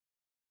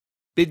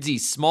Bidsy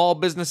Small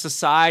Business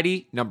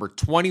Society, number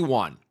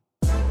 21.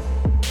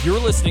 You're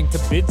listening to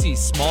Bidsy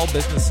Small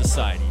Business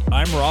Society.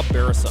 I'm Rob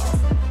Barasoff.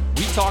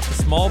 We talk to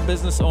small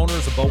business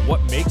owners about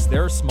what makes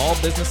their small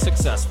business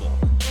successful.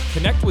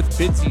 Connect with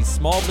Bidsy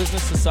Small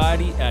Business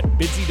Society at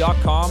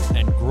bidsy.com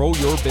and grow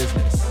your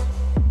business.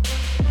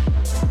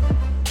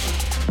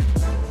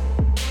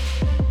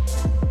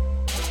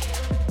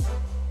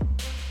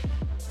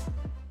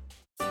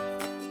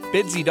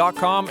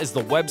 Bidsy.com is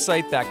the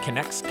website that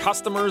connects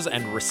customers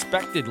and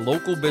respected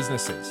local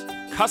businesses.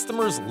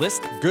 Customers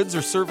list goods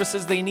or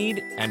services they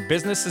need, and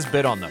businesses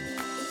bid on them.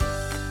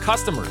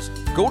 Customers,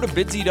 go to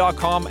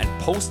bidsy.com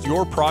and post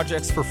your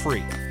projects for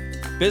free.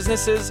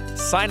 Businesses,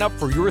 sign up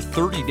for your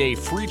 30-day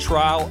free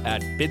trial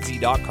at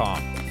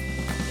bidsy.com.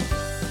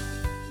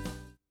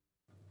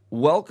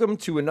 Welcome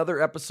to another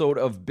episode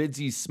of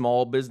Bidsy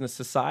Small Business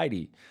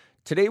Society.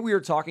 Today we are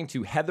talking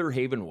to Heather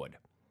Havenwood.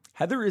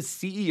 Heather is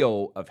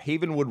CEO of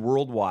Havenwood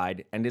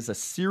Worldwide and is a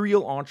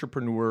serial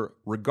entrepreneur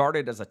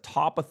regarded as a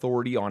top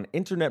authority on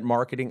internet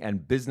marketing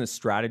and business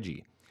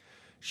strategy.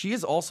 She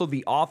is also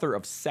the author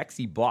of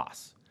Sexy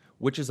Boss,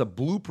 which is a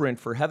blueprint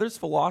for Heather's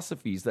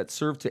philosophies that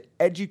serve to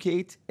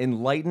educate,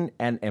 enlighten,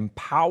 and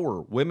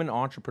empower women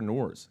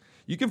entrepreneurs.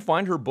 You can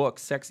find her book,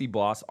 Sexy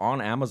Boss, on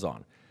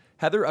Amazon.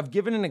 Heather, I've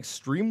given an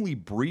extremely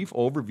brief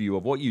overview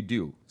of what you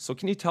do. So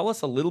can you tell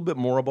us a little bit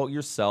more about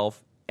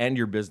yourself and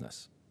your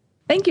business?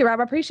 Thank you, Rob.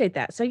 I appreciate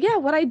that. So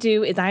what I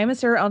do is I am a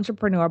serial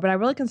entrepreneur, but I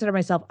really consider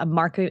myself a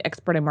marketing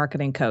expert and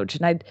marketing coach.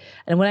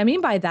 And what I mean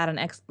by that, an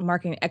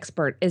marketing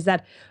expert, is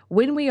that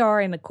when we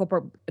are in a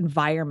corporate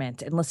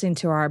environment and listening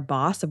to our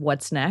boss of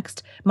what's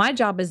next, my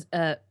job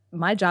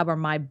or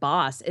my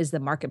boss is the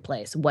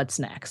marketplace. What's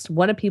next?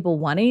 What are people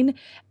wanting?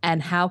 And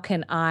how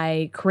can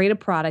I create a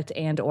product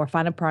and or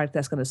find a product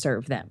that's going to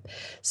serve them?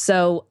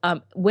 So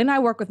when I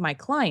work with my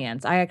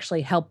clients, I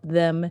actually help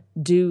them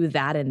do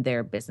that in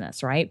their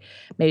business, right?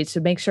 Maybe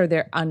to make sure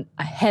they're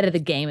ahead of the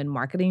game in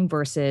marketing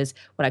versus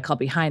what I call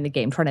behind the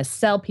game, trying to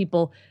sell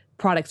people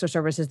products or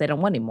services they don't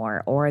want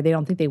anymore, or they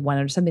don't think they want,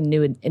 or something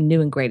new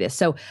and greatest.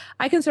 So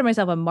I consider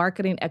myself a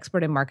marketing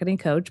expert and marketing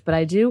coach, but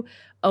I do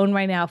own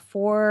right now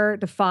 4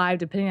 to 5,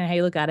 depending on how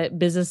you look at it,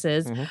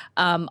 businesses,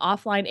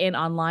 offline and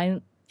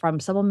online,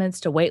 from supplements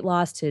to weight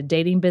loss to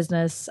dating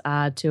business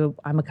to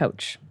I'm a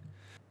coach.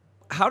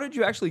 How did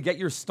you actually get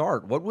your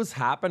start? What was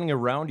happening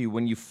around you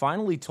when you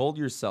finally told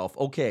yourself,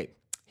 okay,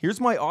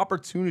 here's my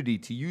opportunity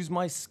to use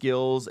my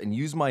skills and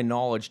use my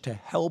knowledge to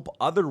help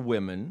other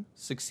women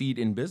succeed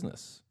in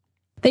business?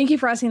 Thank you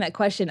for asking that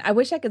question. I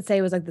wish I could say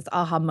it was like this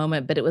aha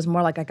moment, but it was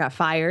more like I got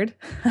fired.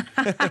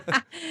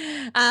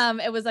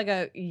 It was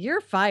like you're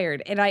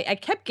fired. And I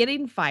kept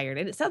getting fired.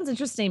 And it sounds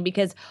interesting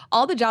because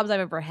all the jobs I've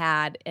ever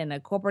had in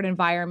a corporate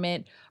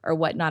environment or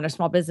whatnot, or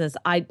small business,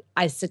 I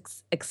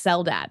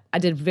excelled at. I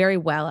did very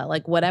well at,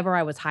 like, whatever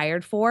I was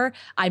hired for,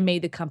 I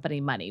made the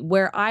company money.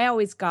 Where I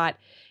always got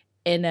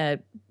in a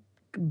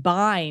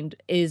bind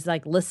is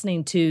like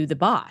listening to the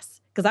boss.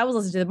 Because I was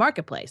listening to the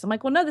marketplace. I'm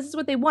like, well, no, this is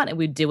what they want. And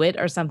we'd do it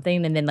or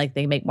something. And then like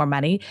they make more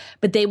money.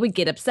 But they would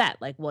get upset.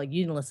 Like, well,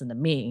 you didn't listen to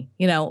me,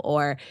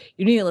 or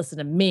you need to listen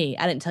to me.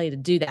 I didn't tell you to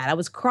do that. I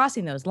was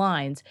crossing those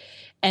lines.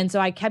 And so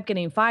I kept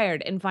getting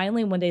fired. And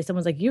finally, one day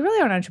someone's like, you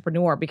really are an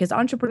entrepreneur, because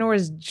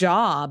entrepreneur's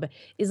job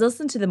is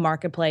listen to the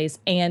marketplace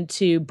and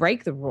to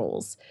break the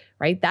rules,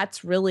 right?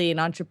 That's really an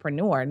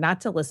entrepreneur, not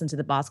to listen to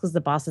the boss, because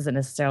the boss isn't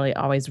necessarily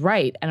always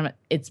right. And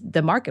it's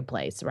the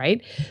marketplace,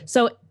 right?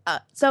 So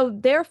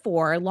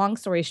therefore, long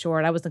story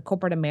short, I was in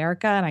corporate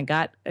America and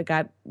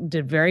I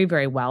did very,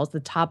 very well. It was the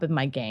top of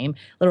my game,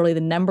 literally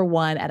the number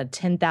one out of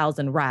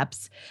 10,000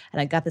 reps. And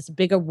I got this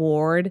big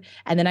award,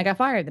 and then I got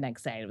fired the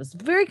next day. It was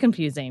very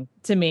confusing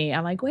to me.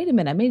 I'm like, wait a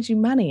minute, I made you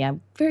money.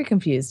 I'm very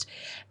confused.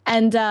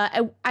 And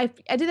I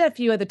did that a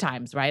few other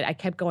times, right? I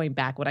kept going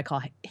back, what I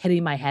call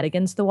hitting my head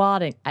against the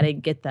wall. I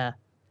didn't get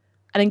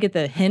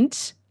the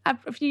hint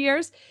after a few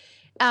years.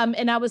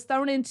 And I was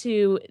thrown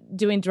into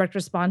doing direct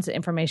response to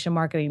information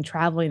marketing,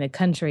 traveling the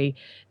country,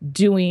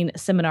 doing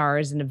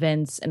seminars and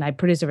events. And I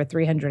produced over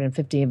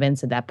 350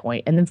 events at that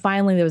point. And then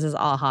finally there was this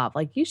aha of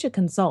like, you should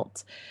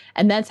consult.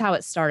 And that's how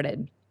it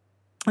started.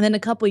 And then a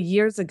couple of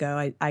years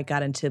ago, I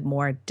got into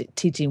more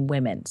teaching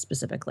women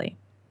specifically.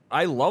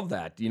 I love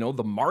that.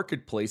 The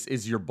marketplace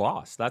is your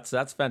boss.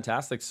 That's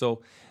fantastic.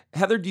 So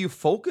Heather, do you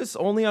focus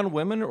only on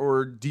women,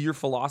 or do your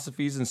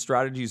philosophies and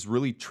strategies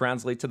really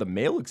translate to the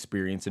male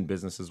experience in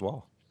business as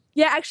well?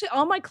 Yeah, actually,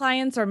 all my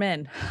clients are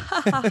men.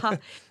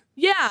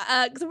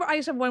 Yeah, because I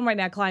actually have one right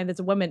now, client that's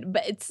a woman,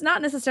 but it's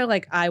not necessarily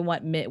like I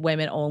want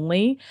women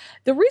only.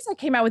 The reason I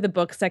came out with the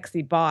book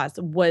Sexy Boss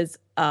was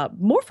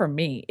more for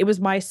me. It was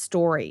my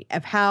story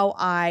of how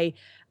I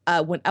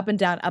went up and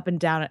down, up and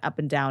down, and up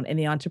and down in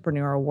the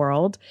entrepreneurial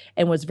world,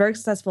 and was very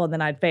successful, and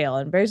then I'd fail,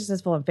 and very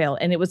successful and fail.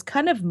 And it was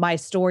kind of my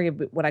story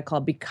of what I call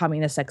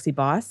becoming a sexy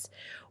boss,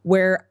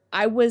 where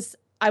I was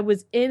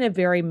in a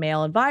very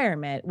male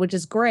environment, which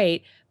is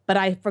great, but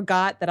I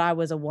forgot that I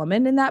was a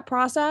woman in that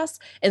process.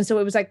 And so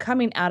it was like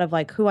coming out of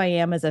like who I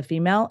am as a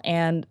female,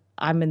 and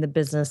I'm in the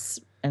business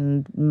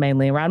and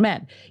mainly around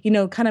men,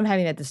 kind of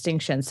having that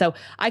distinction. So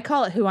I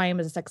call it who I am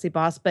as a sexy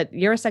boss, but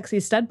you're a sexy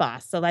stud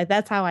boss. So like,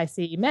 that's how I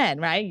see men,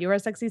 right? You're a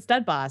sexy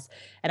stud boss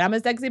and I'm a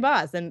sexy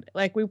boss, and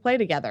like we play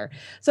together.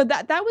 So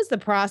that was the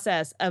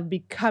process of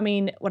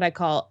becoming what I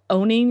call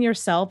owning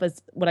yourself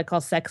as what I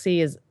call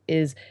sexy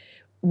is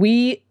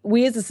we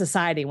as a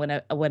society,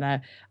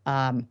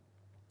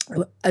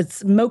 a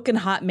smoking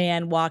hot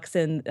man walks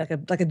in,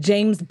 like a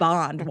James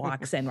Bond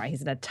walks in, right?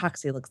 He's in a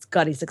tux, he looks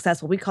good, he's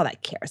successful. We call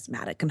that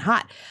charismatic and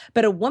hot.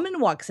 But a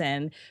woman walks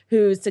in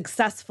who's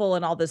successful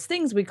and all those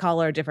things, we call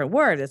her a different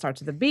word. It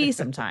starts with a B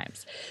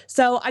sometimes.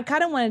 So I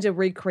kind of wanted to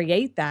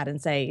recreate that and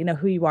say,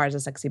 who you are as a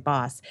sexy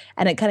boss.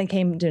 And it kind of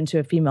came into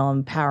a female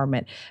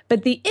empowerment. But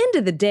at the end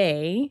of the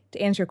day, to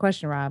answer your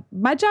question, Rob,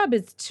 my job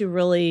is to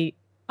really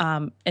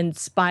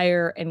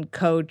inspire and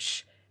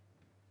coach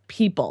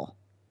people,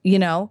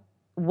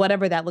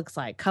 whatever that looks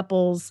like,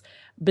 couples,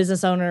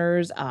 business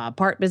owners,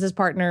 business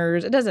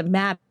partners. It doesn't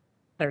matter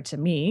to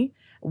me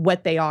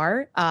what they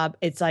are.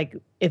 It's like,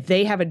 if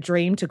they have a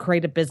dream to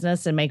create a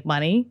business and make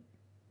money,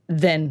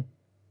 then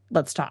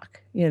let's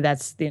talk.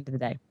 That's the end of the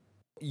day.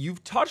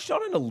 You've touched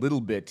on it a little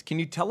bit. Can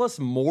you tell us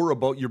more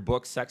about your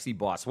book, Sexy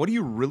Boss? What do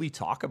you really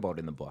talk about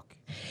in the book?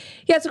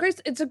 Yeah,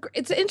 it's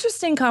an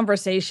interesting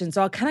conversation.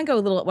 So I'll kind of go a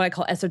little what I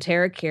call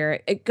esoteric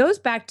here. It goes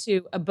back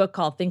to a book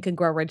called Think and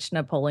Grow Rich,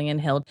 Napoleon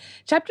Hill.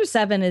 Chapter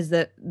 7 is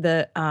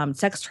the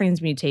sex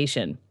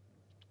transmutation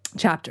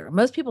chapter.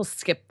 Most people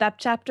skip that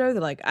chapter.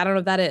 They're like, I don't know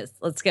what that is.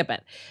 Let's skip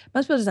it.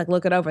 Most people just like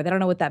look it over. They don't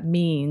know what that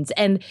means.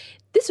 And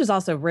this was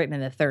also written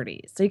in the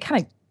 30s. So you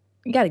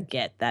got to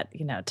get that,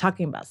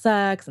 talking about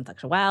sex and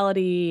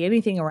sexuality,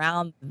 anything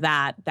around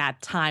that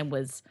time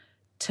was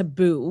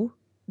taboo.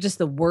 Just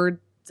the word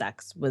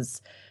sex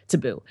was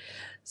taboo.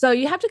 So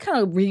you have to kind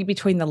of read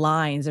between the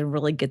lines and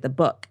really get the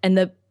book.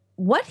 And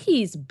what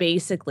he's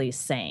basically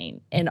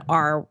saying in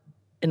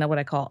what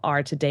I call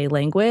our today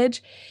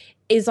language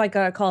is like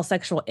what I call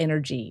sexual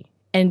energy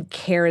and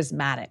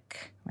charismatic,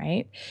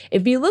 right?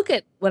 If you look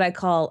at what I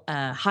call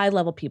high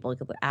level people, like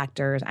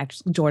actors,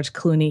 George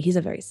Clooney, he's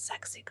a very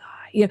sexy guy.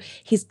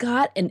 He's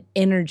got an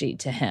energy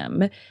to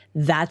him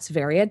that's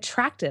very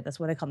attractive. That's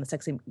what I call him, the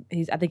sexy.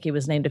 I think he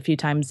was named a few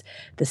times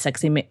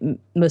the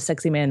most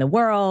sexy man in the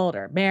world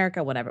or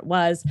America, whatever it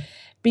was,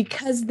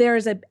 because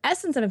there's an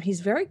essence of him. He's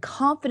very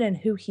confident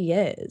who he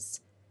is,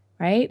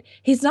 right?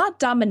 He's not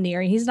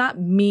domineering. He's not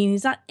mean.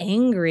 He's not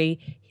angry.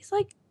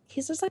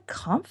 He's just like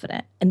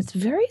confident, and it's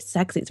very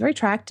sexy. It's very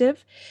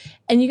attractive.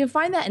 And you can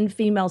find that in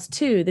females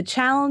too. The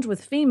challenge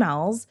with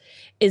females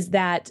is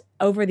that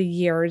over the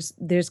years,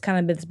 there's kind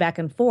of been this back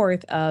and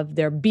forth of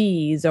their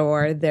B's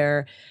or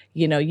their,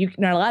 you're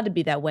not allowed to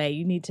be that way.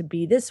 You need to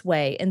be this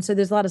way. And so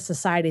there's a lot of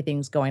society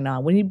things going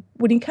on. When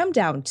you come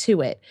down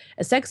to it,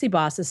 a sexy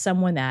boss is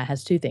someone that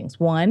has two things.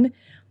 One,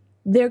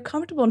 they're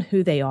comfortable in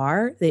who they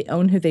are. They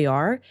own who they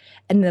are.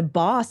 And the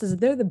boss is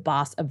they're the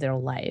boss of their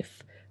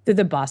life. They're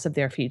the boss of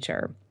their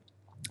future.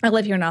 I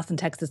live here in Austin,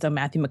 Texas, so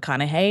Matthew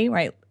McConaughey,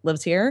 right,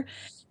 lives here.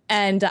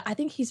 And I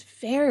think he's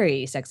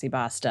very sexy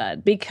boss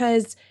stud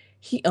because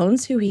he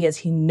owns who he is.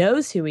 He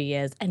knows who he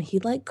is. And he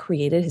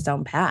created his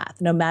own path.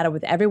 No matter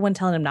with everyone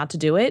telling him not to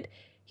do it,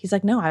 he's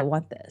like, no, I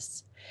want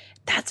this.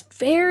 That's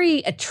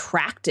very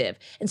attractive.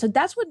 And so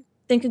that's what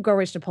Think and Grow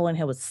Rich Napoleon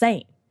Hill was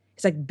saying.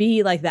 He's like,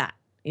 be like that,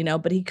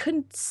 but he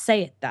couldn't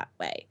say it that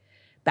way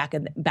back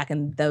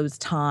in those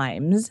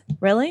times,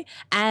 really.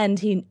 And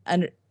he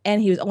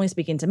was only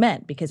speaking to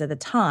men because at the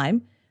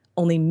time,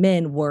 only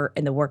men were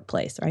in the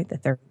workplace, right? The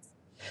 30s.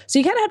 So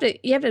you kind of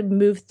have to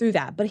move through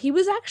that. But he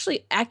was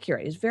actually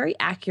accurate. He was very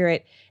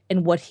accurate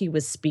in what he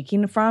was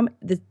speaking from.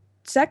 The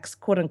sex,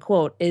 quote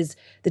unquote, is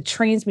the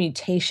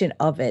transmutation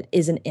of it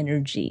is an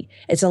energy.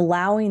 It's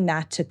allowing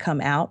that to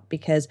come out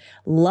because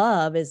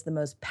love is the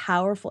most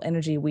powerful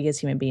energy we as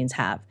human beings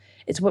have.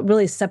 It's what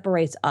really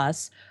separates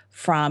us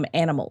from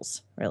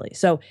animals, really.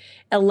 So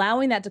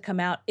allowing that to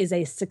come out is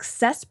a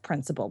success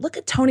principle. Look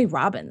at Tony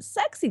Robbins,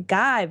 sexy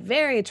guy,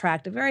 very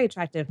attractive, very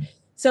attractive.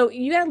 So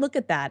you got to look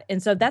at that.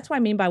 And so that's what I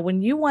mean by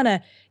when you want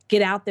to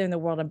get out there in the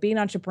world and be an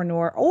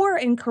entrepreneur or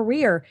in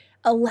career,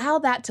 allow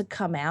that to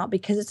come out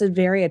because it's a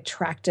very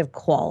attractive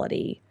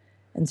quality.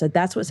 And so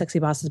that's what Sexy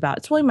Boss is about.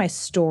 It's really my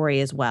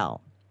story as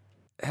well.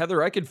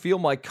 Heather, I could feel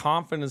my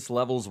confidence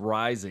levels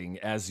rising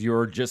as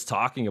you're just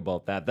talking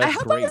about that. That's I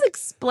hope great. I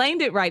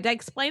explained it right. Did I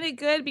explain it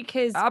good?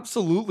 Because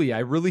absolutely, I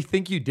really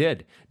think you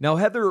did. Now,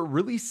 Heather, it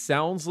really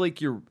sounds like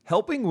you're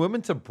helping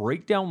women to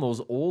break down those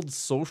old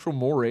social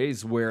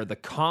mores where the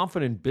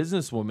confident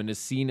businesswoman is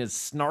seen as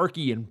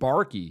snarky and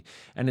barky,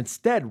 and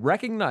instead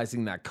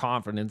recognizing that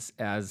confidence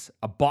as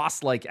a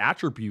boss-like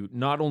attribute,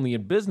 not only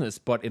in business,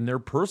 but in their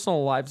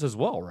personal lives as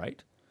well,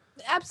 right?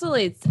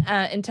 Absolutely. It's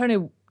in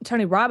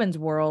Tony Robbins'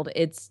 world,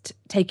 it's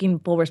taking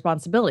full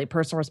responsibility,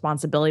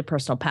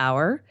 personal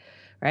power,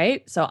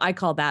 right? So I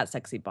call that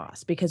sexy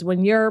boss because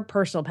when you're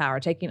personal power,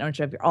 taking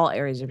ownership of all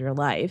areas of your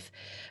life,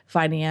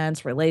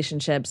 finance,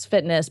 relationships,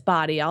 fitness,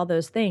 body, all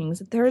those things,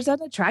 there's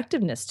an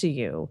attractiveness to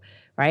you,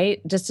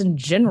 right? Just in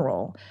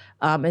general.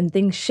 And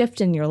things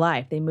shift in your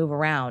life, they move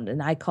around.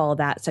 And I call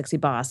that sexy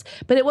boss.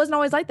 But it wasn't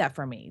always like that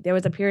for me. There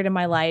was a period in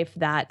my life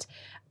that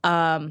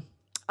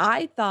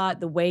I thought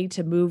the way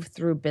to move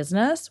through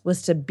business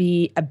was to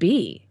be a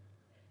bee,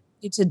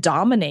 to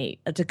dominate,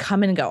 to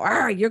come in and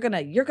go, you're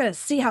gonna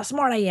see how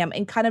smart I am,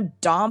 and kind of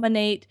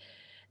dominate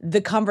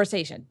the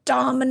conversation,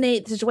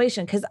 dominate the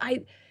situation. Cause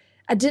I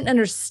didn't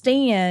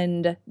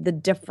understand the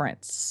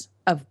difference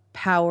of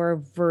power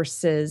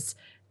versus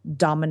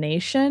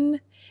domination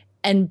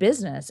and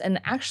business. And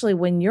actually,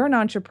 when you're an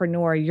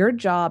entrepreneur, your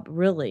job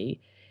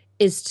really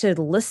is to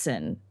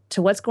listen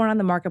to what's going on in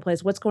the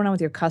marketplace, what's going on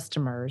with your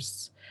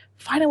customers,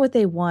 find out what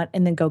they want,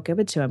 and then go give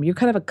it to them. You're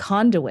kind of a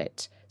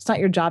conduit. It's not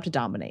your job to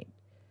dominate.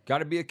 Got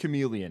to be a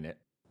chameleon.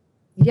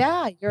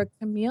 Yeah, you're a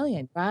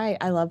chameleon, right?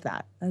 I love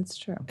that. That's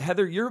true.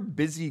 Heather, you're a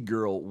busy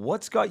girl.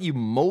 What's got you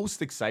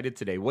most excited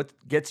today? What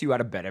gets you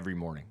out of bed every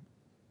morning?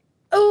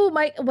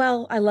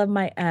 Well, I love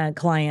my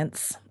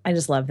clients. I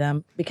just love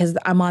them because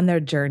I'm on their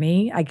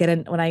journey. I get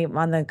in when I'm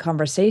on the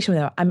conversation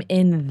with them, I'm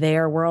in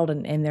their world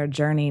and in their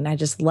journey. And I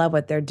just love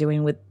what they're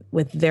doing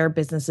with their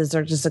businesses.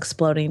 They're just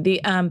exploding.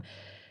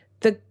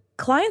 The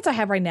clients I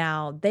have right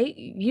now, they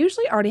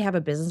usually already have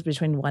a business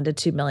between 1 to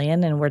 2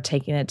 million, and we're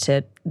taking it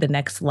to the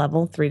next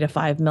level, 3 to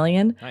 5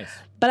 million. Nice.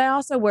 But I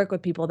also work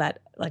with people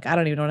that I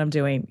don't even know what I'm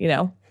doing,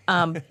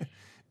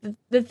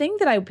 The thing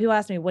that people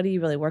ask me, what do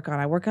you really work on?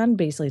 I work on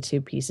basically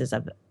two pieces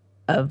of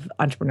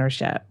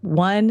entrepreneurship.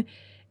 One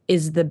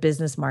is the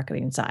business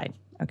marketing side.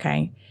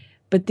 Okay.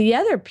 But the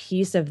other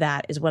piece of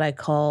that is what I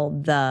call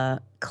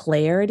the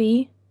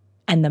clarity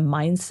and the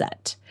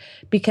mindset,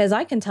 because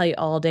I can tell you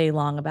all day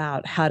long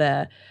about how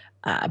to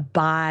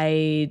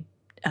buy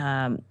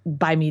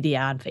media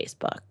on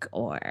Facebook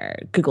or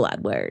Google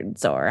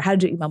AdWords, or how to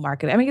do email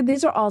marketing. I mean,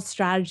 these are all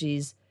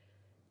strategies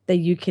that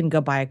you can go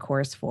buy a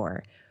course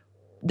for.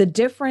 The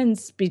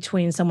difference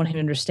between someone who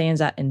understands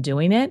that and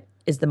doing it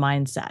is the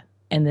mindset.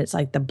 And it's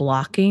like the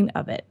blocking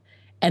of it.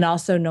 And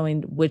also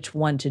knowing which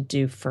one to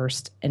do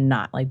first and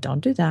not. Like, don't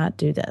do that,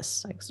 do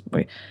this.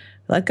 Like,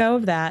 let go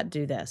of that,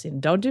 do this.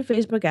 And don't do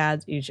Facebook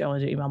ads. You should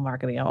only do email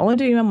marketing. Only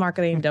do email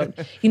marketing. Don't,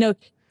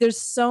 there's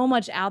so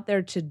much out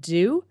there to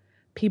do.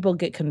 People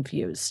get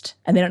confused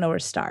and they don't know where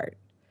to start.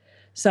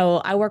 So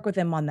I work with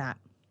them on that.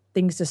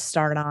 Things to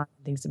start on,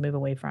 things to move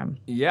away from.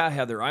 Yeah,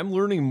 Heather, I'm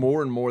learning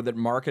more and more that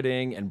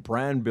marketing and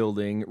brand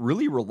building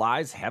really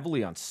relies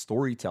heavily on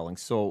storytelling.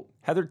 So,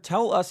 Heather,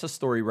 tell us a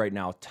story right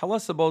now. Tell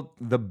us about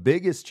the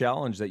biggest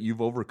challenge that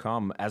you've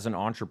overcome as an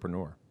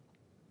entrepreneur.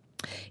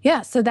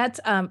 Yeah, so that's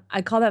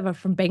I call that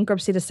from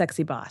bankruptcy to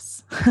sexy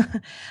boss,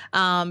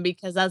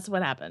 because that's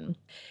what happened.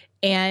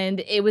 And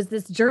it was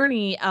this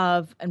journey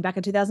and back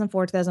in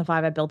 2004,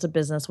 2005, I built a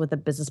business with a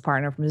business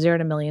partner from $0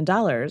 to $1 million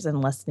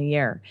in less than a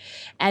year.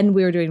 And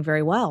we were doing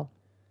very well.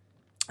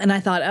 And I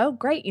thought, oh,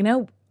 great.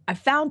 I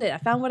found it. I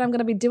found what I'm going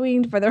to be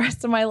doing for the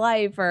rest of my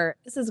life, or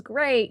this is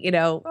great.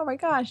 Oh my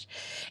gosh.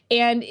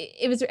 And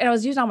I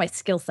was using all my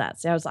skill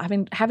sets. I was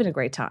having a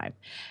great time.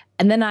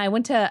 And then I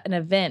went to an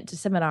event, a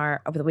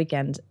seminar over the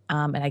weekend.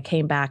 And I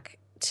came back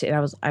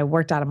I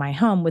worked out of my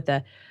home with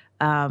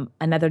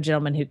another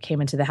gentleman who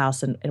came into the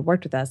house and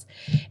worked with us,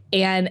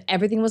 and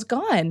everything was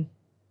gone.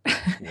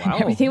 Wow.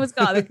 Everything was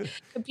gone. The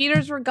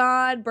computers were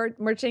gone.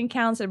 Merchant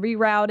accounts had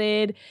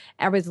rerouted.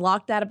 Everybody's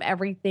locked out of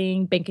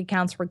everything. Bank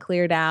accounts were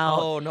cleared out.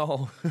 Oh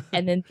no.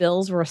 And then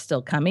bills were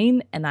still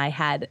coming. And I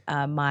had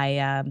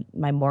my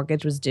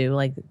mortgage was due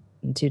like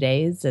in 2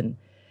 days. And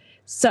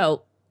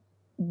so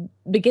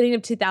beginning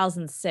of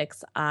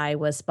 2006, I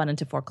was spun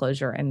into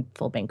foreclosure and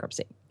full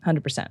bankruptcy,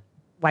 100%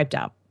 wiped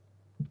out.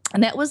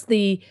 And that was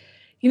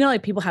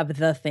like people have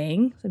the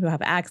thing. Some people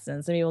have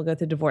accidents. Some people go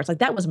through divorce. Like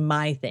that was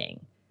my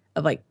thing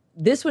of like,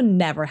 this would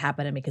never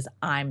happen to me because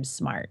I'm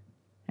smart,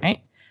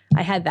 right?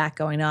 I had that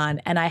going on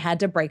and I had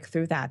to break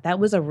through that. That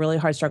was a really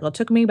hard struggle. It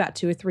took me about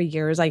 2 or 3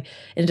 years. I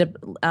ended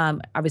up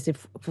obviously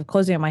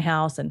closing on my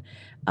house and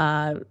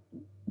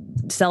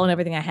selling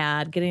everything I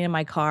had, getting in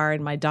my car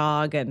and my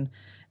dog and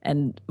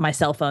my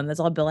cell phone. That's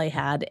all bill I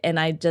had. And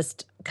I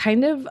just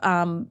kind of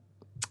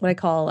what I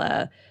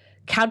call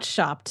couch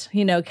shopped,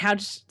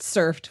 couch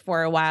surfed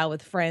for a while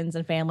with friends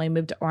and family,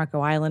 moved to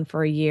Marco Island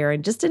for a year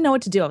and just didn't know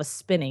what to do. I was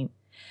spinning.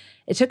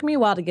 It took me a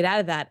while to get out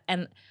of that.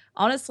 And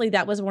honestly,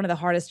 that was one of the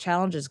hardest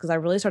challenges because I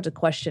really started to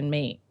question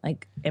me.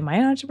 Like, am I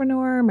an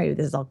entrepreneur? Maybe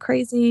this is all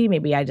crazy.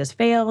 Maybe I just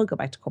failed, go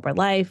back to corporate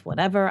life,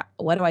 whatever.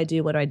 What do I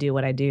do? What do I do?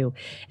 What do I do?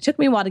 It took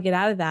me a while to get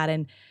out of that.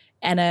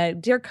 And a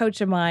dear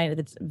coach of mine at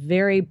the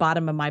very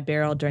bottom of my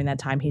barrel during that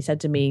time, he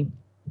said to me,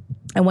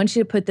 I want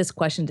you to put this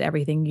question to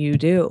everything you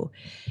do.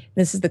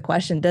 This is the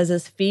question. Does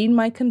this feed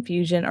my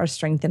confusion or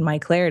strengthen my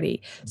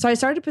clarity? So I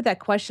started to put that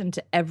question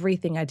to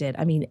everything I did.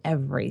 I mean,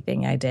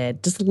 everything I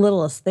did, just the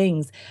littlest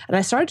things. And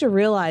I started to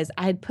realize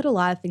I had put a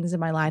lot of things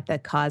in my life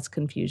that caused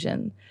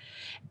confusion.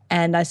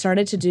 And I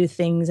started to do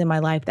things in my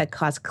life that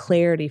caused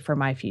clarity for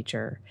my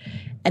future.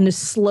 And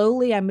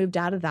slowly I moved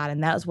out of that.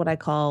 And that was what I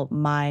call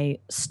my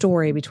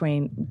story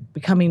between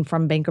becoming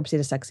from bankruptcy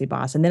to sexy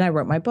boss. And then I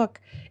wrote my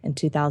book in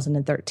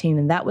 2013.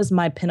 And that was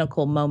my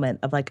pinnacle moment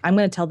of like, I'm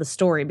going to tell the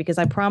story, because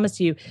I promise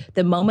you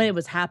the moment it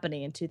was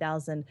happening in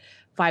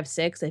 2005,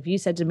 6, if you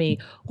said to me,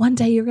 one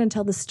day you're going to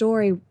tell the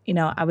story,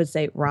 I would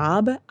say,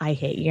 Rob, I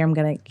hate you. I'm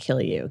going to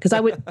kill you. Because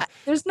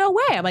there's no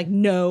way. I'm like,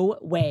 no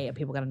way are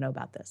people going to know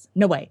about this.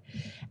 No way.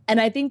 And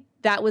I think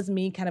that was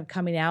me kind of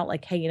coming out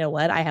like, hey, you know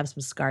what? I have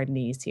some scarred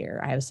knees here.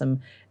 I have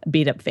some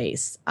beat up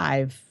face.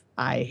 I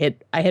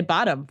hit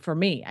bottom for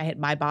me. I hit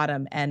my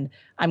bottom and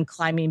I'm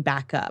climbing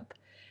back up.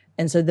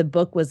 And so the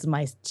book was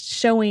my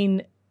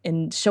showing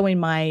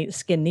my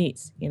skin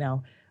knees,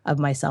 of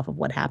myself, of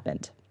what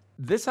happened.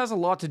 This has a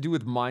lot to do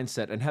with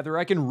mindset. And Heather,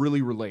 I can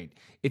really relate.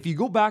 If you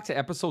go back to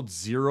episode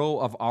 0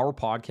 of our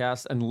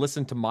podcast and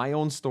listen to my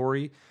own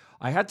story,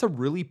 I had to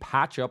really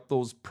patch up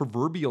those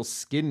proverbial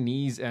skin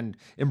knees and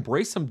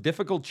embrace some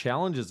difficult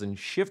challenges and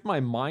shift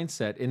my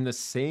mindset in the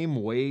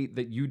same way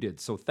that you did.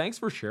 So thanks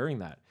for sharing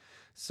that.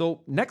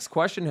 So next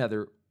question,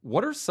 Heather,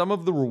 what are some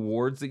of the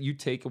rewards that you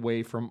take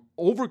away from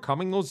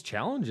overcoming those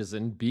challenges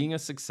and being a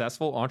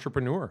successful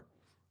entrepreneur?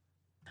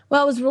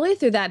 Well, it was really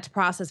through that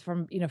process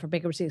from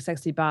bankruptcy to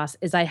sexy boss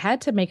is I had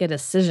to make a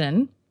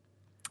decision.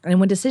 And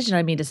when decision,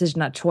 I mean decision,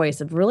 not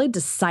choice, of really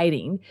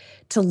deciding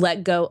to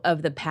let go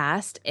of the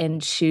past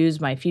and choose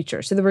my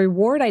future. So the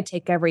reward I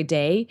take every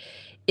day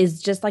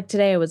is just like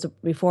today. It was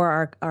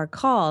before our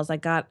calls.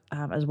 I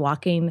was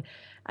walking.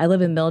 I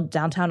live in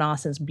downtown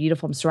Austin. It's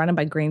beautiful. I'm surrounded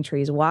by green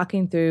trees,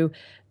 walking through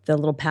the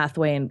little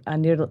pathway, and I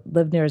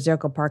live near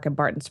Zirkle Park in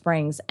Barton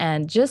Springs,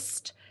 and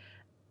just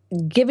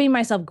giving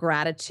myself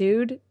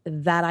gratitude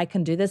that I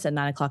can do this at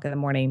 9:00 in the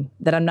morning,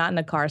 that I'm not in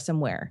a car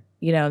somewhere,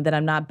 that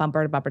I'm not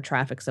bumper to bumper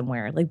traffic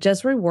somewhere. Like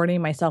just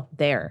rewarding myself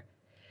there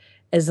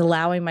is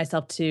allowing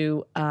myself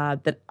to,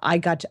 that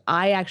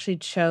I actually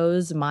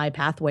chose my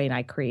pathway and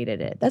I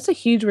created it. That's a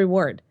huge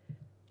reward.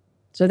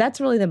 So that's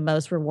really the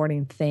most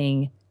rewarding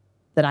thing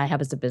that I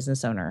have as a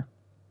business owner.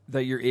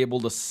 That you're able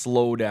to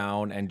slow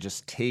down and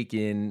just take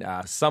in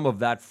some of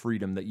that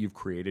freedom that you've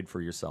created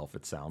for yourself,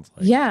 it sounds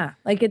like. Yeah,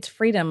 like it's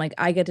freedom. Like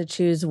I get to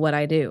choose what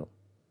I do.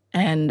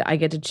 And I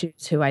get to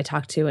choose who I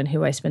talk to and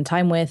who I spend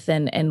time with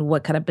and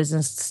what kind of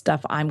business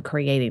stuff I'm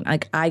creating.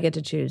 Like I get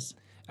to choose.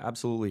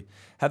 Absolutely.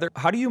 Heather,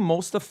 how do you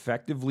most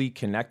effectively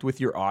connect with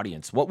your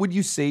audience? What would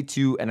you say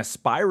to an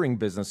aspiring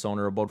business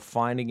owner about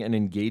finding and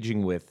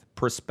engaging with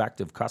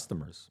prospective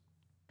customers?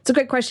 It's a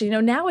great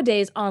question.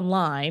 Nowadays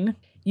online,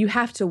 you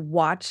have to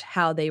watch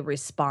how they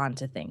respond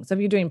to things. So if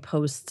you're doing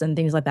posts and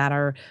things like that,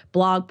 or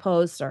blog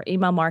posts or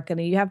email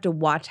marketing, you have to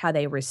watch how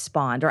they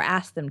respond or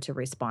ask them to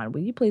respond.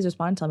 Will you please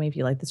respond? Tell me if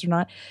you like this or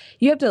not.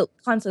 You have to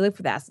constantly look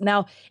for that.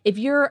 Now, if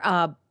you're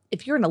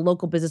in a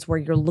local business where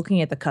you're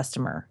looking at the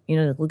customer,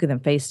 look at them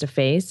face to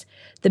face,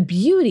 the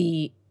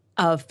beauty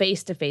of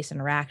face-to-face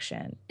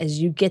interaction is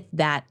you get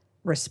that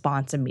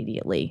response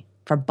immediately.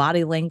 For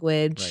body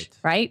language,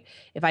 right?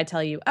 If I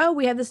tell you, oh,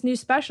 we have this new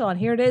special and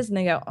here it is, and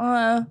they go,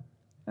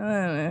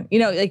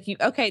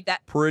 that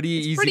pretty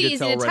easy to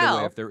tell right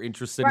away if they're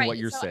interested in what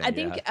you're saying. I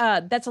think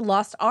that's a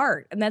lost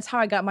art, and that's how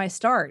I got my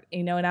start.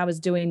 And I was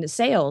doing the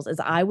sales, is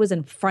I was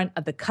in front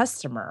of the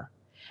customer,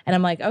 and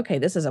I'm like, okay,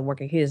 this isn't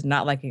working. He is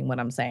not liking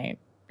what I'm saying.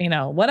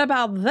 What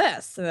about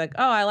this? And like,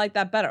 oh, I like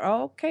that better.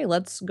 Oh, okay,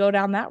 let's go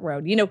down that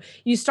road.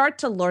 You start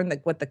to learn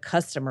what the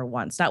customer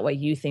wants, not what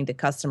you think the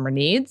customer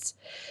needs.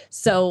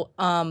 So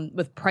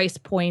with price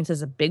points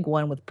is a big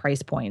one with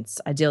price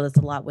points. I deal with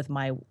this a lot with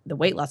the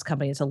weight loss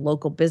company. It's a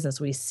local business.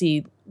 We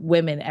see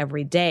women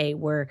every day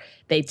where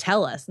they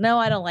tell us, no,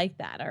 I don't like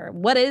that. Or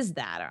what is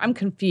that? Or I'm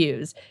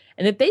confused.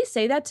 And if they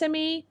say that to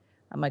me,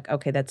 I'm like,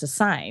 okay, that's a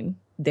sign.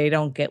 They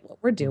don't get what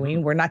we're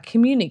doing. We're not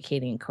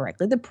communicating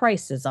correctly. The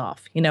price is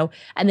off,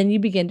 and then you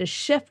begin to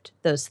shift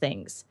those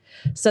things.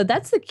 So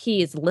that's the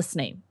key, is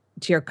listening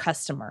to your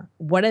customer.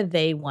 What are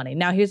they wanting?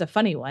 Now, here's a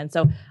funny one.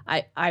 So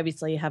I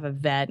obviously have a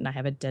vet and I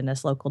have a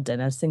dentist, local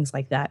dentist, things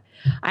like that.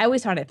 I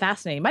always found it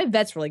fascinating. My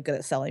vet's really good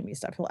at selling me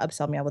stuff. He'll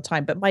upsell me all the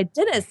time. But my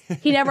dentist,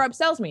 he never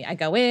upsells me. I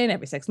go in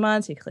every 6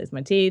 months. He cleans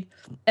my teeth.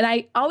 And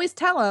I always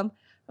tell him,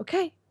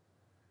 okay,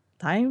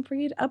 time for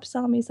you to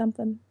upsell me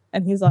something.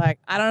 And he's like,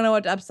 I don't know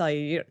what to upsell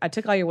you. I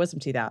took all your wisdom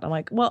teeth out. I'm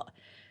like, well,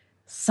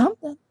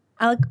 something.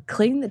 I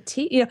clean the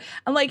teeth.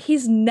 I'm like,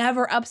 he's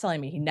never upselling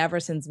me. He never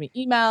sends me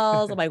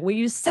emails. I'm like, will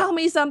you sell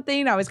me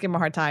something? I always give him a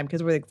hard time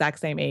because we're the exact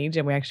same age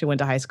and we actually went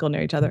to high school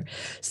near each other.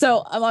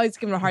 So I'm always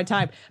giving him a hard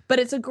time. But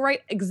it's a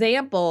great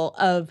example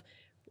of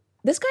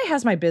this guy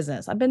has my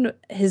business. I've been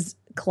his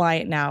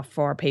client now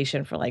for a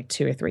patient for like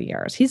 2 or 3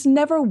 years. He's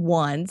never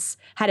once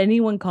had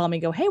anyone call me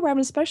and go, hey, we're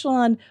having a special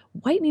on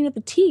whitening of the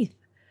teeth.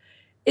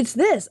 It's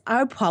this.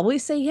 I would probably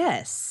say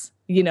yes.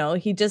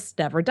 He just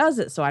never does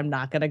it. So I'm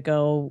not going to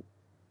go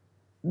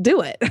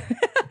do it.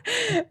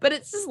 But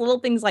it's just little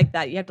things like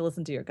that. You have to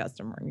listen to your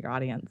customer and your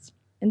audience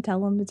and tell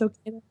them it's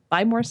okay to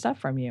buy more stuff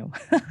from you.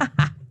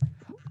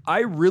 I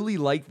really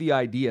like the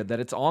idea that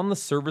it's on the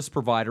service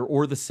provider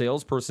or the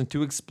salesperson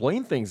to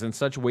explain things in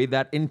such a way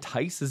that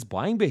entices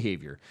buying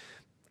behavior.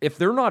 If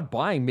they're not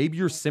buying, maybe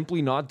you're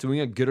simply not doing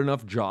a good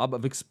enough job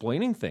of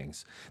explaining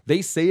things.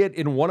 They say it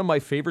in one of my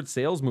favorite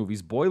sales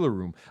movies, Boiler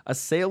Room. A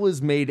sale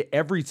is made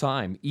every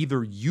time.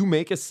 Either you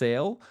make a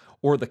sale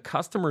or the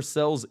customer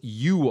sells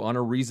you on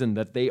a reason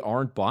that they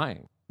aren't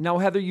buying. Now,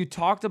 Heather, you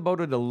talked about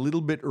it a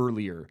little bit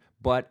earlier,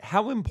 but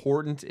how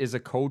important is a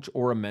coach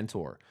or a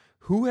mentor?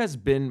 Who has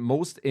been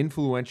most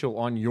influential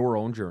on your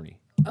own journey?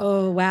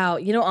 Oh, wow.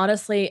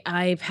 Honestly,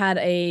 I've had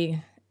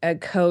a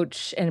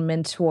coach and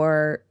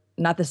mentor,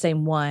 not the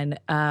same one,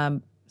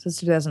 since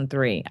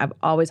 2003. I've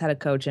always had a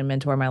coach and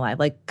mentor in my life,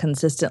 like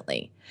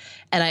consistently.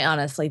 And I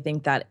honestly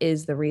think that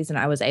is the reason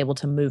I was able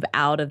to move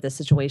out of the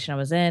situation I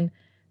was in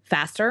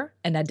faster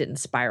and I didn't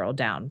spiral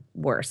down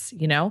worse,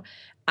 because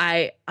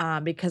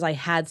I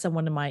had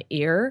someone in my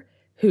ear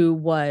who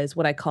was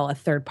what I call a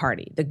third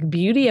party. The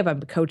beauty of a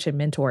coach and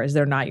mentor is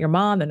they're not your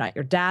mom, they're not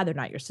your dad, they're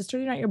not your sister,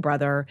 they're not your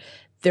brother,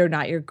 they're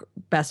not your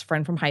best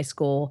friend from high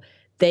school.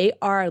 They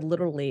are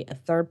literally a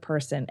third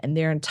person, and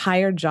their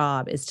entire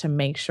job is to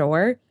make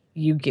sure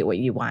you get what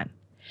you want.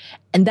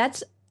 And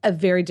that's a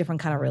very different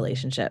kind of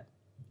relationship.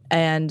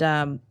 And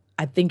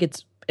I think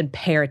it's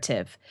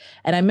imperative.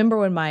 And I remember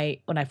when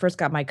I first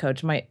got my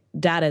coach, my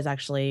dad is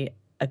actually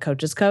a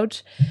coach's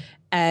coach.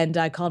 And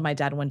I called my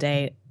dad one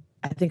day,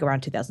 I think around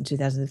 2000,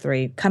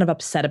 2003, kind of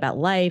upset about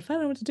life. I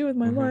don't know what to do with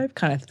my life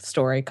kind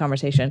of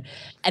conversation.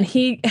 And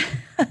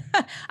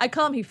I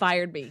call him, he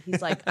fired me.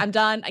 He's like, I'm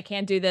done. I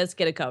can't do this.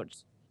 Get a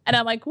coach. And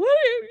I'm like, what?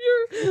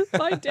 You're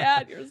my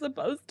dad. You're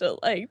supposed to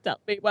tell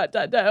me what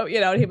to do.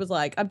 And he was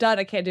like, I'm done.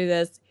 I can't do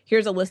this.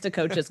 Here's a list of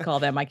coaches. Call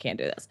them. I can't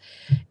do this.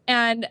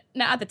 And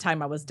now at the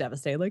time I was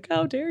devastated. Like,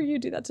 how dare you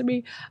do that to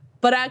me?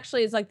 But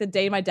actually it's like the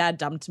day my dad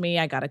dumped me,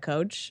 I got a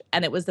coach,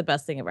 and it was the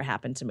best thing ever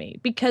happened to me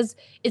because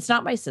it's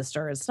not my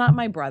sister. It's not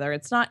my brother.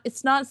 It's not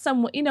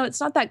someone, it's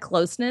not that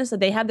closeness that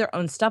they have their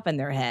own stuff in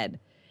their head.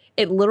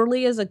 It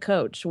literally is a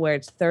coach where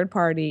it's third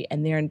party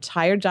and their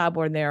entire job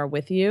when they're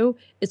with you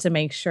is to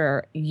make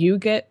sure you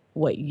get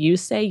what you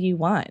say you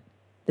want.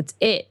 That's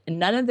it. And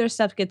none of their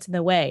stuff gets in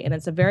the way. And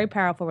it's a very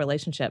powerful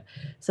relationship.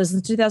 So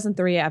since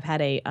 2003, I've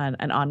had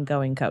an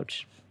ongoing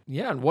coach.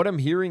 Yeah, and what I'm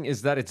hearing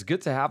is that it's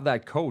good to have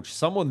that coach,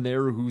 someone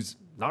there who's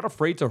not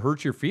afraid to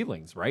hurt your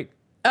feelings, right?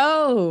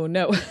 Oh,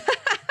 no.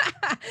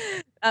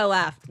 I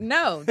laughed.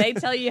 No, they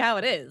tell you how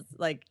it is.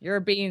 Like, you're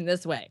being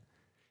this way.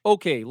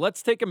 Okay,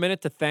 let's take a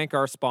minute to thank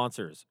our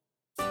sponsors.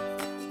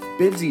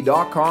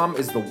 Bidsy.com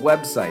is the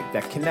website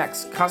that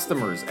connects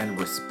customers and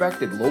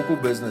respected local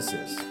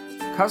businesses.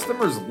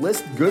 Customers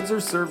list goods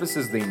or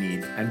services they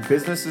need, and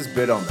businesses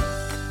bid on them.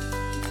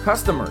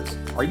 Customers,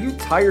 are you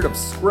tired of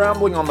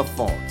scrambling on the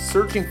phone,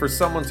 searching for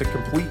someone to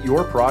complete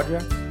your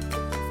project?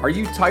 Are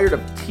you tired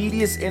of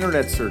tedious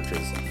internet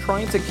searches,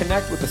 trying to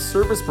connect with a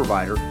service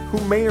provider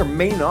who may or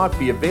may not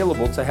be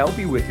available to help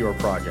you with your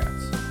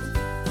projects?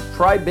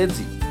 Try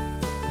Bidsy.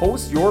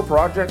 Post your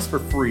projects for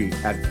free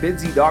at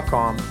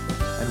bidsy.com,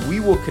 and we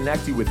will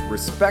connect you with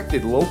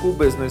respected local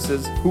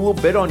businesses who will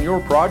bid on your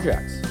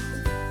projects.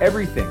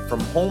 Everything from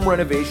home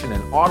renovation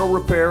and auto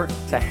repair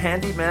to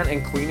handyman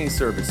and cleaning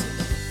services.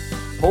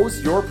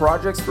 Post your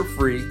projects for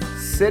free,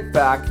 sit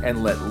back,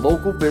 and let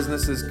local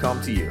businesses come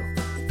to you.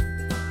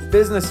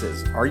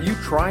 Businesses, are you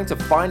trying to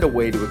find a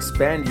way to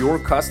expand your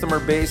customer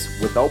base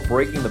without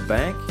breaking the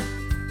bank?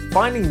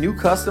 Finding new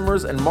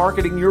customers and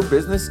marketing your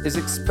business is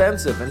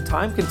expensive and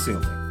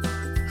time-consuming.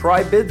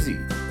 Try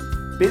Bidsy.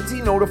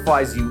 Bidsy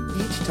notifies you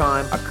each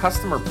time a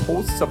customer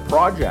posts a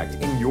project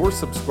in your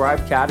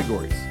subscribed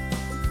categories.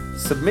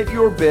 Submit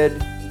your bid,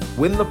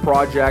 win the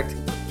project,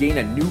 gain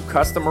a new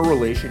customer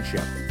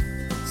relationship.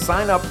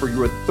 Sign up for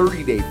your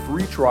 30-day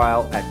free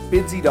trial at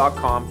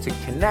bidsy.com to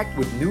connect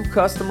with new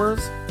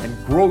customers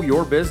and grow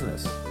your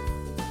business.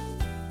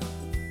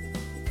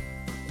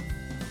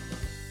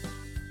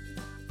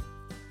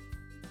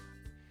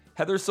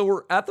 Heather, so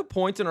we're at the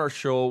point in our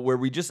show where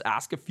we just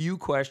ask a few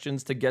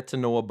questions to get to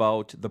know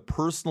about the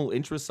personal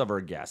interests of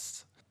our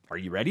guests. Are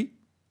you ready?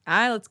 All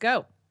right, let's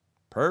go.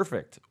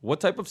 Perfect. What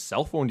type of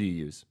cell phone do you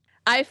use?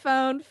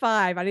 iPhone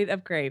 5. I need to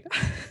upgrade.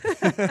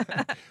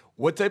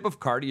 What type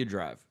of car do you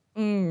drive?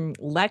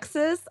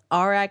 Lexus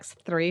RX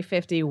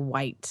 350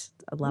 white.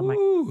 I love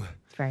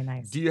it's very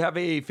nice. Do you have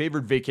a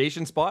favorite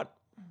vacation spot?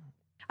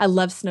 I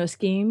love snow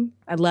skiing.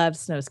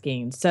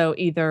 So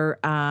either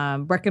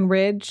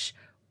Breckenridge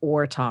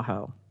or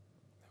Tahoe.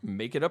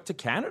 Make it up to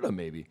Canada,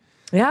 maybe.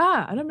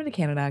 Yeah, I've never been to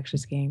Canada actually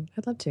skiing.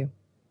 I'd love to.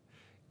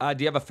 Do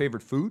you have a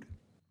favorite food?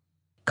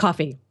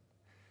 Coffee.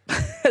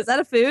 Is that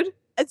a food?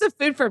 It's a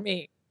food for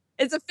me.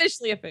 It's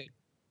officially a food.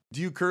 Do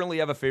you currently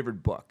have a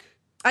favorite book?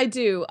 I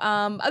do.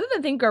 Other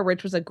than Think Grow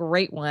Rich was a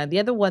great one. The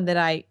other one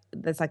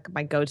that's like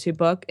my go-to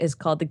book is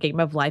called The Game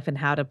of Life and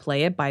How to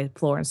Play It by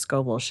Florence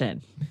Scovel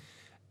Shinn.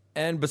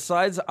 And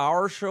besides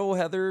our show,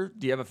 Heather,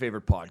 do you have a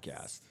favorite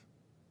podcast?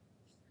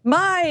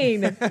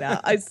 Mine. No,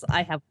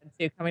 I have one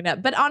too coming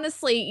up. But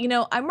honestly,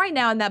 I'm right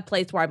now in that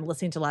place where I'm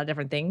listening to a lot of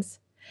different things.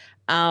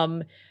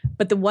 Um,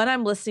 but the one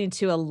I'm listening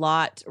to a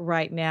lot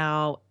right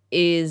now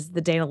is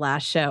the Dana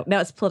Lash show. Now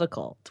it's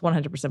political. It's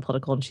 100%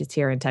 political, and she's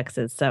here in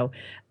Texas. So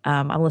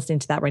I'm listening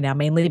to that right now,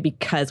 mainly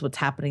because what's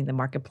happening in the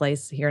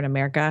marketplace here in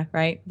America,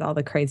 right? All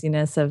the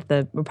craziness of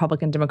the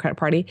Republican Democratic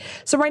Party.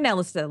 So right now I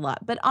listen to a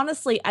lot. But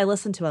honestly, I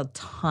listen to a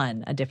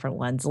ton of different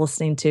ones,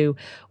 listening to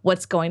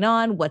what's going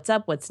on, what's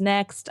up, what's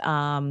next.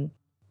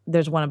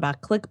 There's one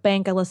about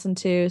ClickBank I listen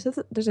to. So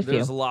there's a few.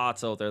 There's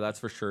lots out there, that's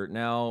for sure.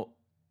 Now,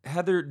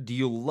 Heather, do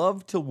you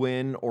love to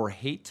win or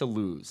hate to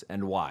lose,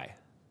 and why?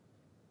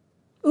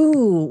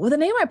 Ooh, well, the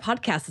name of my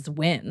podcast is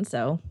Win.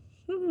 So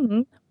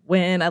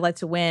win, I like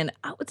to win.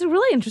 It's a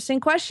really interesting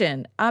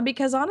question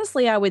because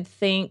honestly, I would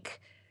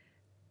think,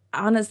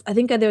 I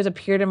think there was a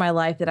period in my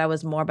life that I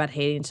was more about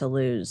hating to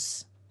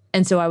lose.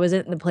 And so I was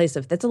in the place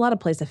of, that's a lot of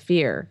place of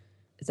fear.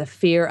 It's a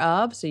fear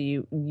of, so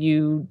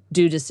you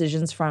do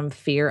decisions from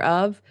fear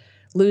of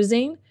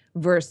losing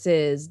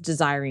versus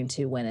desiring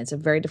to win. It's a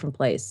very different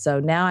place.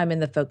 So now I'm in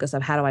the focus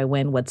of how do I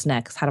win? What's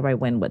next? How do I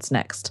win? What's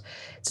next?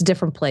 It's a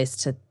different place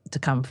to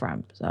come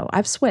from. So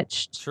I've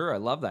switched. Sure, I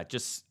love that.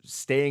 Just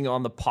staying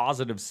on the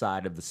positive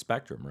side of the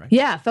spectrum, right?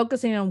 Yeah,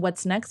 focusing on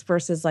what's next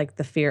versus like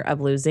the fear of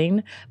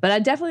losing.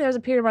 But there was a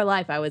period of my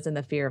life I was in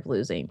the fear of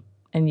losing.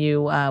 And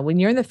when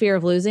you're in the fear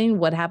of losing,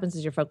 what happens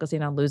is you're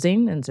focusing on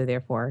losing. And so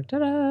therefore,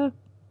 ta-da,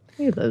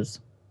 you lose.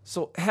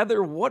 So,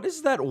 Heather, what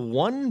is that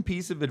one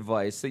piece of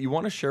advice that you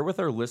want to share with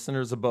our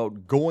listeners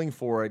about going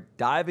for it,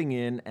 diving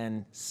in,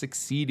 and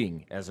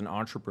succeeding as an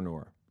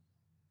entrepreneur?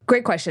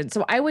 Great question.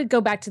 So I would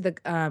go back to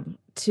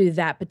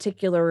that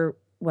particular,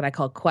 what I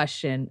call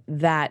question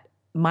that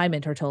my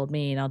mentor told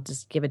me, and I'll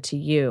just give it to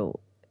you.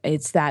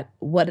 It's that,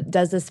 what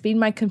does this feed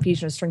my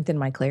confusion or strengthen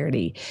my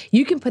clarity?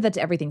 You can put that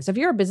to everything. So if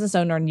you're a business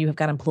owner and you have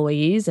got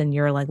employees and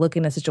you're like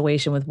looking at a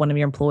situation with one of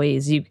your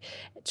employees,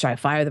 should I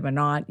fire them or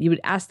not? You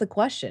would ask the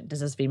question, does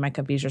this feed my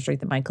confusion or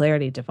strengthen my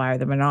clarity to fire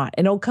them or not?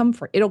 And it'll come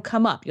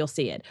up. You'll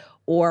see it.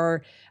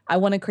 Or I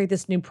want to create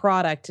this new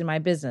product in my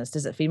business.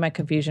 Does it feed my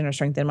confusion or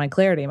strengthen my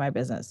clarity in my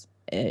business?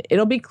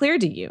 It'll be clear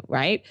to you,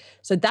 right?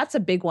 So that's a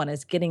big one,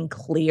 is getting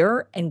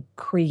clear and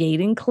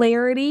creating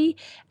clarity.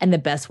 And the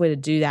best way to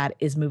do that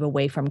is move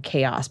away from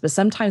chaos. But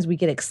sometimes we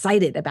get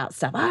excited about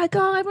stuff. Oh,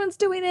 God, everyone's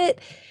doing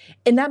it.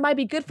 And that might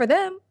be good for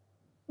them,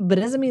 but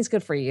it doesn't mean it's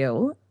good for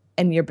you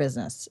and your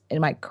business. It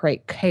might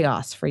create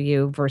chaos for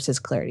you versus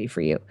clarity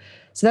for you.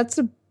 So that's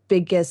the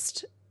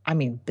biggest,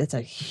 it's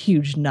a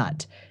huge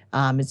nut.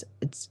 It's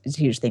a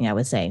huge thing I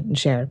would say and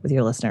share with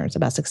your listeners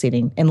about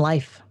succeeding in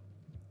life.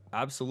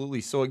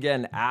 Absolutely. So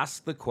again,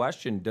 ask the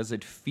question, does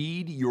it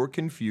feed your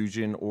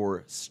confusion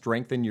or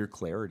strengthen your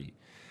clarity?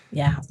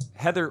 Yeah.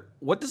 Heather,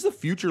 what does the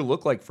future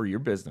look like for your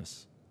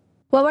business?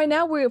 Well, right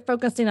now we're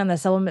focusing on the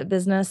supplement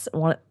business,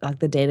 like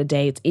the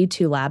day-to-day. It's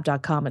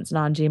e2lab.com. It's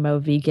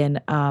non-GMO vegan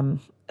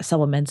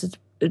supplements. It's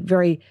a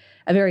very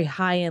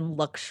high-end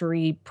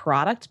luxury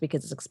product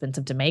because it's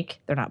expensive to make.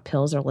 They're not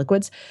pills or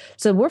liquids.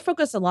 So we're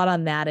focused a lot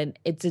on that, and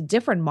it's a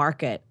different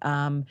market.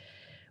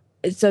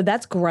 So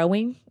that's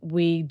growing.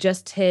 We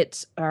just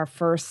hit our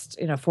first,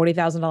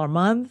 $40,000 a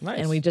month. Nice.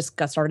 And we just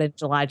got started in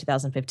July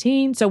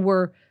 2015. So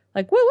we're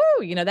like, woo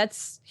woo,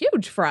 that's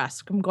huge for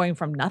us. I'm going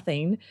from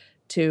nothing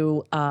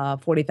to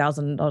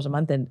 $40,000 a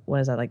month in,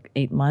 what is that, like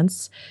 8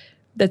 months?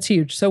 That's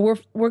huge. So we're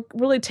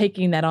really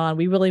taking that on.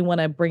 We really want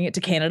to bring it to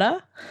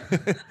Canada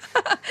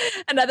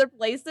and other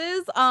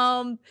places.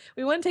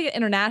 We want to take it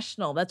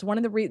international. That's one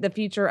of the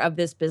future of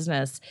this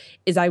business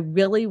is I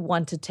really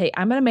want to take,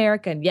 I'm an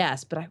American,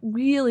 yes, but I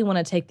really want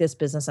to take this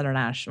business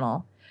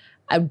international.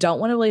 I don't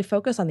want to really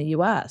focus on the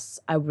US.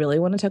 I really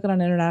want to take it on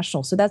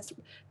international. So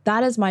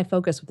that is my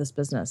focus with this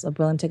business. I'm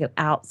willing to take it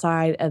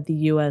outside of the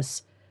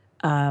US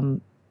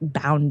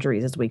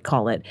boundaries, as we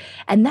call it.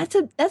 And that's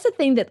a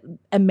thing that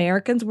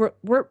Americans, we're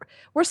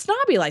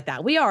snobby like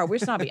that. We're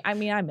snobby. I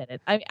admit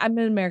it. I'm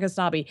an American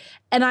snobby.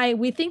 And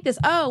we think this,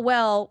 oh,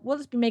 well, we'll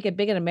just make it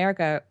big in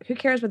America. Who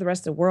cares with the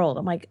rest of the world?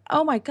 I'm like,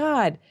 oh my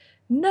God,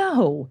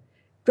 no.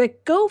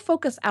 But go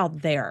focus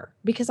out there,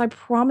 because I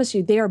promise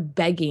you, they are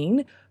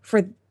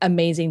for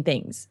amazing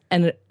things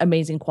and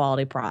amazing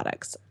quality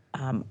products.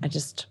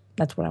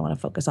 That's what I want to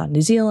focus on.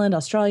 New Zealand,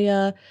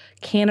 Australia,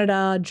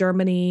 Canada,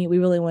 Germany. We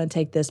really want to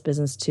take this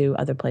business to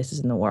other places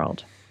in the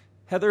world.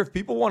 Heather, if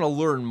people want to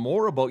learn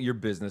more about your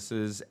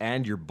businesses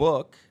and your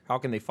book, how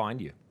can they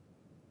find you?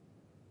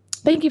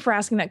 Thank you for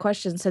asking that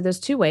question. So there's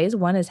two ways.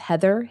 One is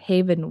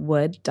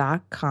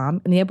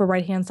heatherhavenwood.com. In the upper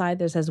right-hand side,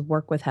 there says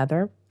Work with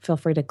Heather. Feel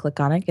free to click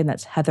on it. And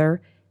that's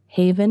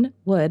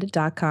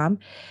heatherhavenwood.com.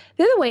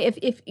 The other way,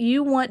 if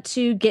you want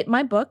to get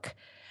my book,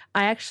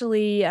 I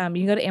actually, you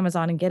can go to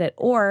Amazon and get it.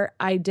 Or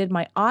I did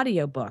my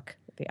audiobook,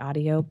 the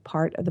audio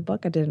part of the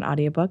book. I did an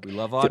audiobook. We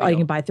love audio. You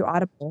can buy it through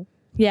Audible.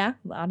 Yeah,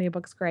 the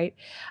audiobook's great.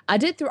 I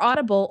did through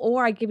Audible,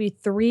 or I give you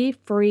 3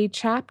 free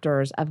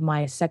chapters of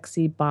my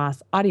Sexy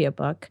Boss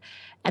audiobook.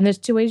 And there's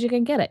 2 ways you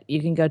can get it.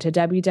 You can go to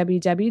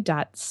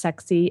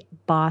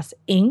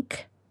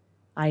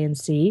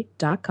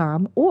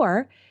www.sexybossinc.com,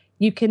 or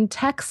you can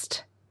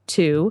text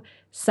to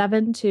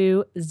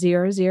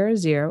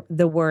 72000,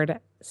 the word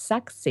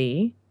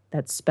sexy.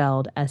 That's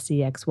spelled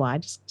SEXY,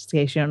 just in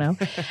case you don't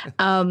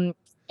know.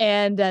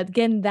 And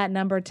again, that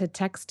number to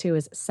text to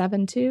is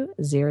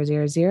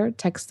 72000.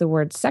 Text the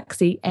word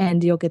sexy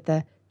and you'll get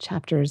the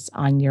chapters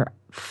on your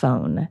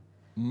phone.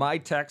 My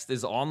text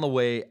is on the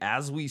way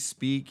as we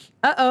speak.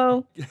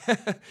 Uh-oh.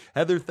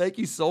 Heather, thank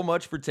you so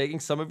much for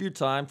taking some of your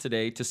time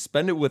today to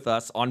spend it with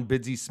us on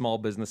Bidsy Small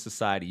Business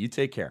Society. You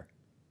take care.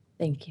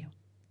 Thank you.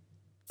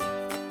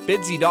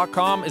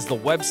 Bidsy.com is the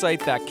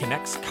website that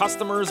connects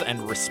customers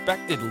and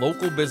respected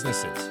local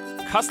businesses.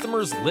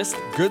 Customers list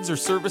goods or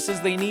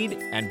services they need,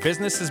 and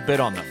businesses bid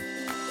on them.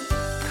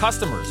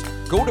 Customers,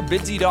 go to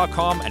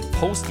Bidsy.com and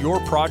post your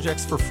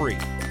projects for free.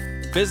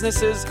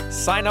 Businesses,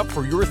 sign up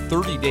for your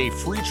 30-day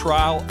free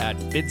trial at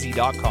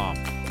Bidsy.com.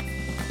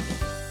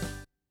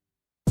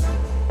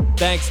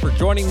 Thanks for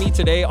joining me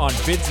today on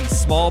Bidsy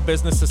Small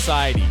Business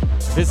Society.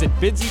 Visit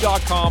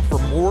Bidsy.com for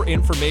more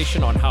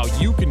information on how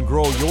you can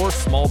grow your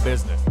small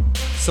business.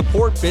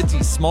 Support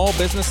Bidsy Small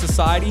Business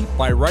Society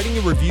by writing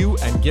a review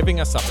and giving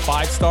us a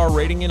 5-star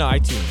rating in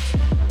iTunes.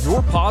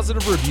 Your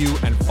positive review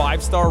and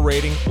 5-star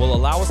rating will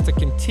allow us to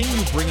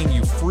continue bringing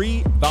you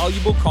free,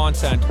 valuable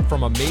content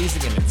from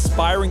amazing and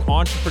inspiring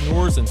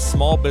entrepreneurs and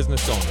small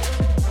business owners.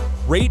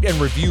 Rate and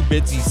review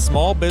Bidsy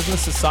Small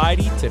Business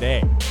Society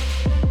today.